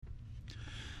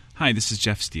Hi, this is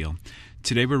Jeff Steele.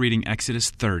 Today we're reading Exodus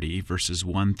 30, verses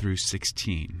 1 through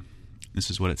 16.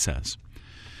 This is what it says.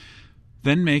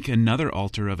 Then make another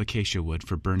altar of acacia wood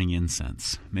for burning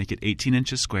incense. Make it 18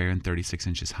 inches square and 36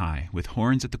 inches high, with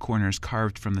horns at the corners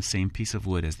carved from the same piece of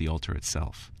wood as the altar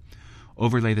itself.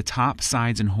 Overlay the top,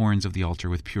 sides, and horns of the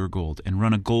altar with pure gold, and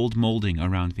run a gold molding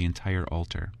around the entire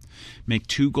altar. Make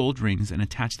 2 gold rings and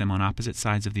attach them on opposite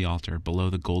sides of the altar below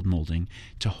the gold molding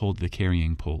to hold the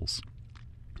carrying poles.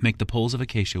 Make the poles of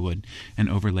acacia wood and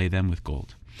overlay them with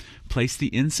gold. Place the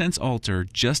incense altar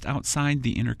just outside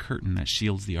the inner curtain that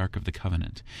shields the Ark of the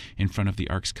Covenant, in front of the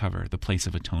Ark's cover, the place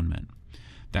of atonement.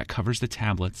 That covers the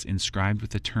tablets inscribed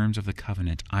with the terms of the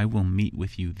covenant. I will meet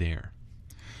with you there.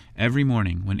 Every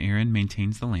morning, when Aaron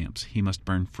maintains the lamps, he must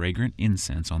burn fragrant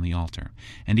incense on the altar.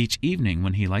 And each evening,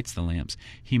 when he lights the lamps,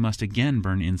 he must again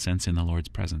burn incense in the Lord's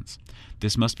presence.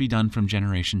 This must be done from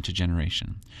generation to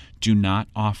generation. Do not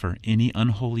offer any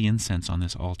unholy incense on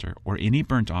this altar, or any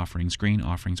burnt offerings, grain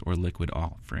offerings, or liquid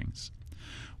offerings.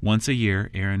 Once a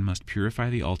year, Aaron must purify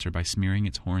the altar by smearing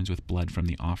its horns with blood from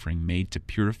the offering made to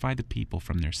purify the people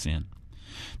from their sin.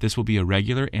 This will be a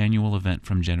regular annual event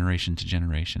from generation to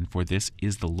generation, for this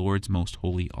is the Lord's most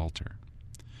holy altar.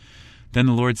 Then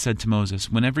the Lord said to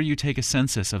Moses, Whenever you take a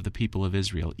census of the people of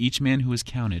Israel, each man who is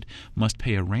counted must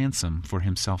pay a ransom for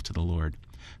himself to the Lord.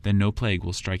 Then no plague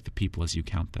will strike the people as you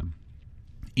count them.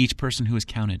 Each person who is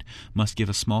counted must give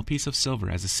a small piece of silver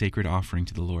as a sacred offering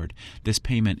to the Lord. This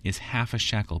payment is half a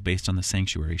shekel based on the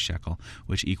sanctuary shekel,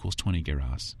 which equals 20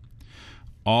 gerahs.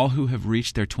 All who have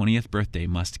reached their 20th birthday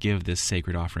must give this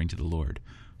sacred offering to the Lord.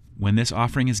 When this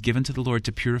offering is given to the Lord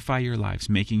to purify your lives,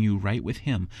 making you right with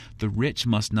Him, the rich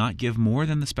must not give more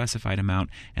than the specified amount,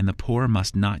 and the poor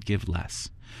must not give less.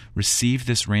 Receive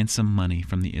this ransom money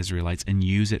from the Israelites and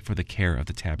use it for the care of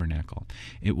the tabernacle.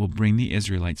 It will bring the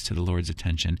Israelites to the Lord's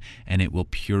attention, and it will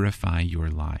purify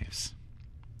your lives.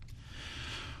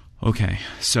 Okay,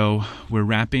 so we're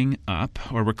wrapping up,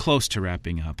 or we're close to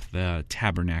wrapping up, the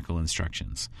tabernacle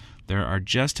instructions. There are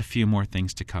just a few more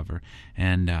things to cover,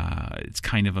 and it's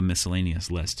kind of a miscellaneous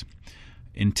list.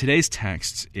 In today's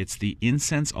text, it's the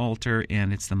incense altar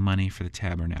and it's the money for the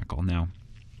tabernacle. Now,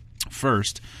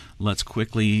 first, let's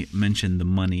quickly mention the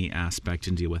money aspect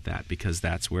and deal with that, because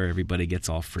that's where everybody gets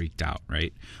all freaked out,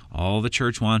 right? All the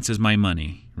church wants is my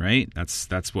money, right?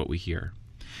 That's what we hear.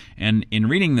 And in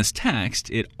reading this text,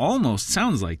 it almost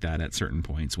sounds like that at certain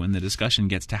points when the discussion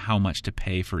gets to how much to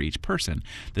pay for each person.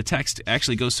 The text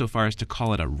actually goes so far as to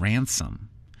call it a ransom.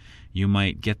 You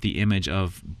might get the image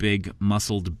of big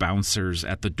muscled bouncers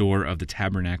at the door of the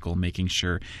tabernacle making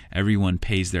sure everyone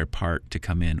pays their part to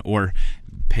come in, or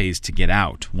pays to get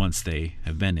out once they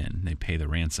have been in. They pay the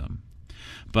ransom.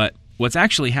 But what's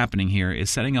actually happening here is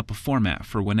setting up a format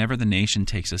for whenever the nation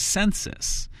takes a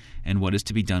census and what is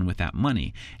to be done with that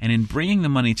money. And in bringing the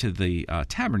money to the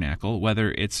tabernacle,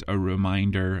 whether it's a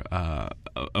reminder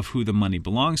of who the money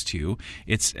belongs to,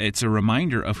 it's a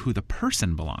reminder of who the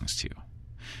person belongs to.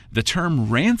 The term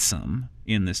ransom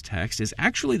in this text is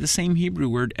actually the same Hebrew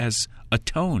word as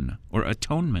atone or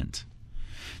atonement.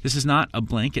 This is not a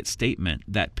blanket statement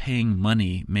that paying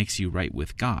money makes you right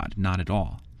with God, not at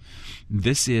all.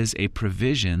 This is a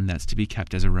provision that's to be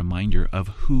kept as a reminder of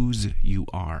whose you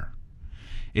are.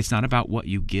 It's not about what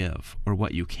you give or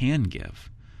what you can give.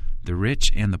 The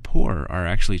rich and the poor are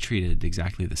actually treated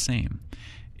exactly the same.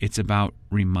 It's about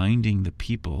reminding the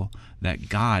people that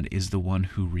God is the one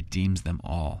who redeems them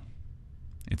all.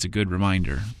 It's a good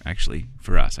reminder, actually,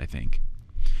 for us, I think.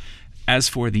 As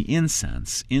for the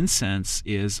incense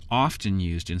is often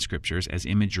used in scriptures as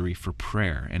imagery for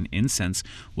prayer, and incense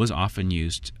was often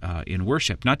used in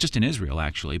worship, not just in Israel,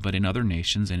 actually, but in other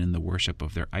nations and in the worship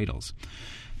of their idols.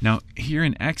 Now, here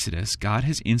in Exodus, God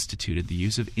has instituted the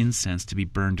use of incense to be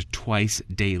burned twice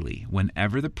daily,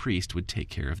 whenever the priest would take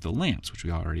care of the lamps, which we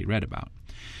already read about.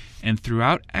 And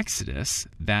throughout Exodus,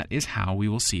 that is how we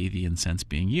will see the incense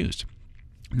being used.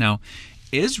 Now,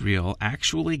 Israel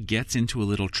actually gets into a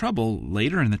little trouble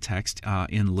later in the text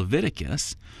in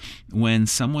Leviticus when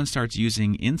someone starts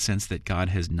using incense that God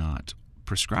has not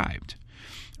prescribed.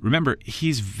 Remember,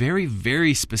 he's very,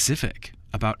 very specific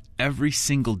about every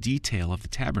single detail of the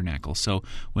tabernacle. So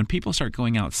when people start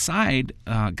going outside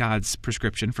God's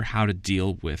prescription for how to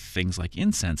deal with things like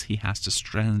incense, he has to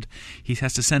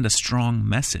send a strong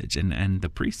message, and the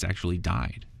priests actually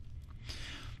died.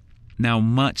 Now,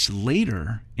 much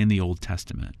later in the Old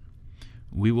Testament,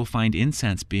 we will find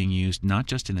incense being used not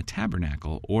just in the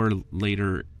tabernacle or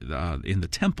later in the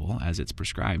temple as it's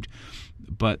prescribed,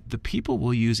 but the people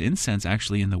will use incense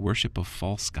actually in the worship of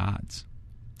false gods.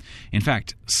 In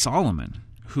fact, Solomon,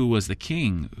 who was the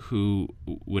king who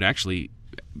would actually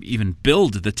even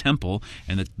build the temple,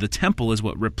 and the temple is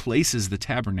what replaces the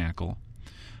tabernacle.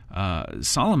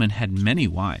 Solomon had many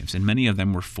wives, and many of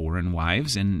them were foreign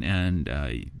wives,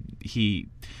 and he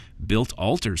built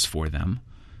altars for them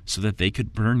so that they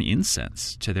could burn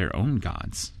incense to their own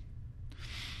gods.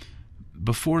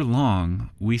 Before long,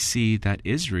 we see that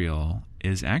Israel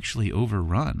is actually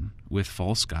overrun with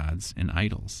false gods and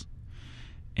idols,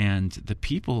 and the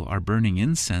people are burning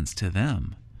incense to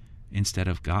them instead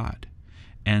of God,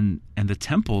 and the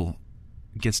temple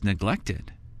gets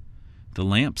neglected. The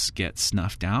lamps get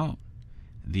snuffed out.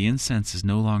 The incense is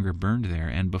no longer burned there,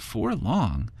 and before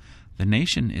long, the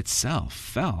nation itself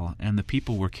fell, and the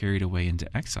people were carried away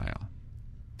into exile.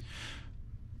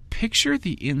 Picture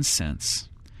the incense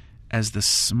as the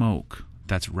smoke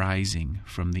that's rising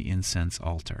from the incense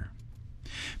altar.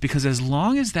 Because as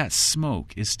long as that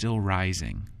smoke is still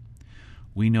rising,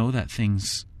 we know that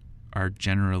things are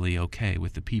generally okay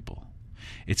with the people.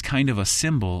 It's kind of a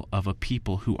symbol of a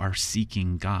people who are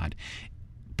seeking God.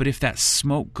 But if that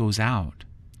smoke goes out,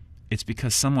 it's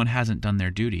because someone hasn't done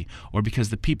their duty, or because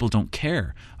the people don't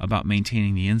care about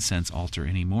maintaining the incense altar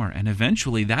anymore. And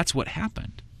eventually that's what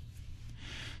happened.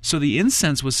 So the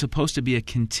incense was supposed to be a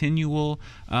continual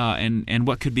and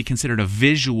what could be considered a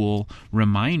visual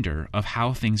reminder of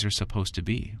how things are supposed to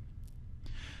be.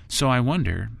 So I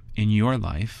wonder, in your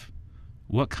life,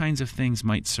 what kinds of things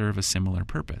might serve a similar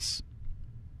purpose?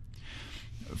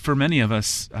 For many of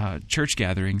us, church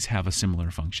gatherings have a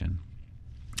similar function.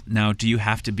 Now, do you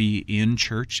have to be in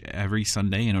church every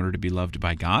Sunday in order to be loved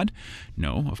by God?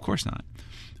 No, of course not.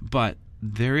 But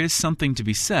there is something to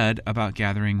be said about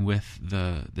gathering with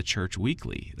the church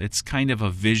weekly. It's kind of a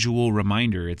visual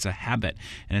reminder. It's a habit.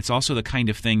 And it's also the kind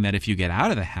of thing that if you get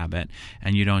out of the habit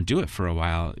and you don't do it for a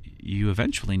while, you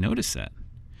eventually notice it.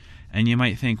 And you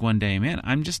might think one day, man,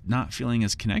 I'm just not feeling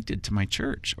as connected to my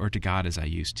church or to God as I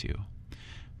used to.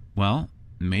 Well,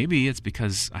 maybe it's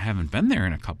because I haven't been there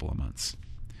in a couple of months.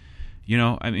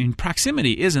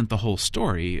 Proximity isn't the whole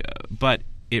story, but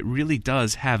it really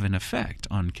does have an effect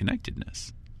on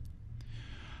connectedness.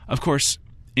 Of course,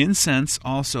 incense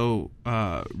also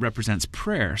represents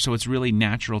prayer, so it's really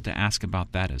natural to ask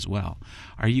about that as well.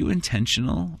 Are you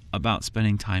intentional about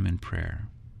spending time in prayer?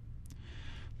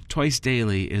 Twice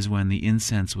daily is when the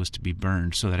incense was to be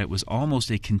burned, so that it was almost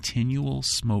a continual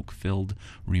smoke-filled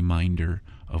reminder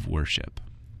of worship.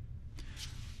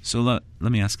 So let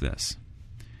me ask this.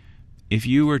 If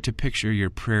you were to picture your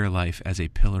prayer life as a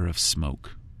pillar of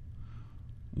smoke,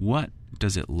 what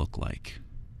does it look like?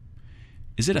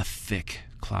 Is it a thick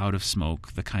cloud of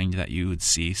smoke, the kind that you would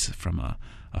see from a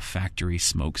factory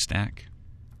smokestack?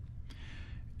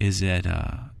 Is it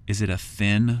a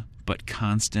thin but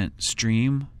constant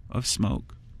stream of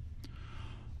smoke?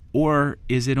 Or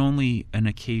is it only an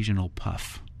occasional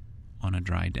puff on a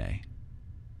dry day?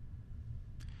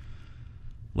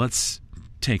 Let's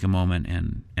take a moment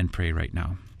and pray right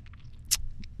now.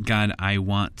 God, I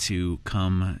want to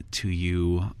come to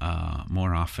you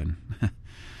more often.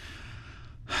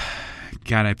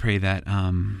 God, I pray that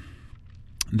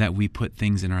that we put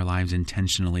things in our lives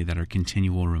intentionally that are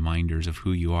continual reminders of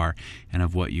who you are and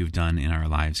of what you've done in our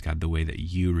lives, God, the way that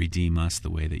you redeem us, the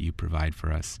way that you provide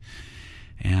for us.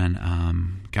 And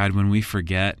God, when we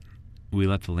forget, we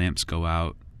let the lamps go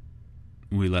out,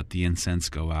 we let the incense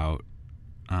go out.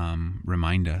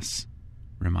 Remind us,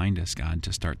 God,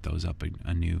 to start those up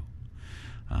anew.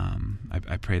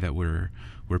 I pray that we're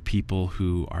people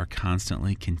who are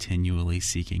constantly, continually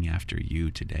seeking after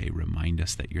you today. Remind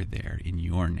us that you're there in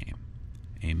your name.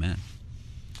 Amen.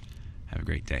 Have a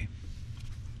great day.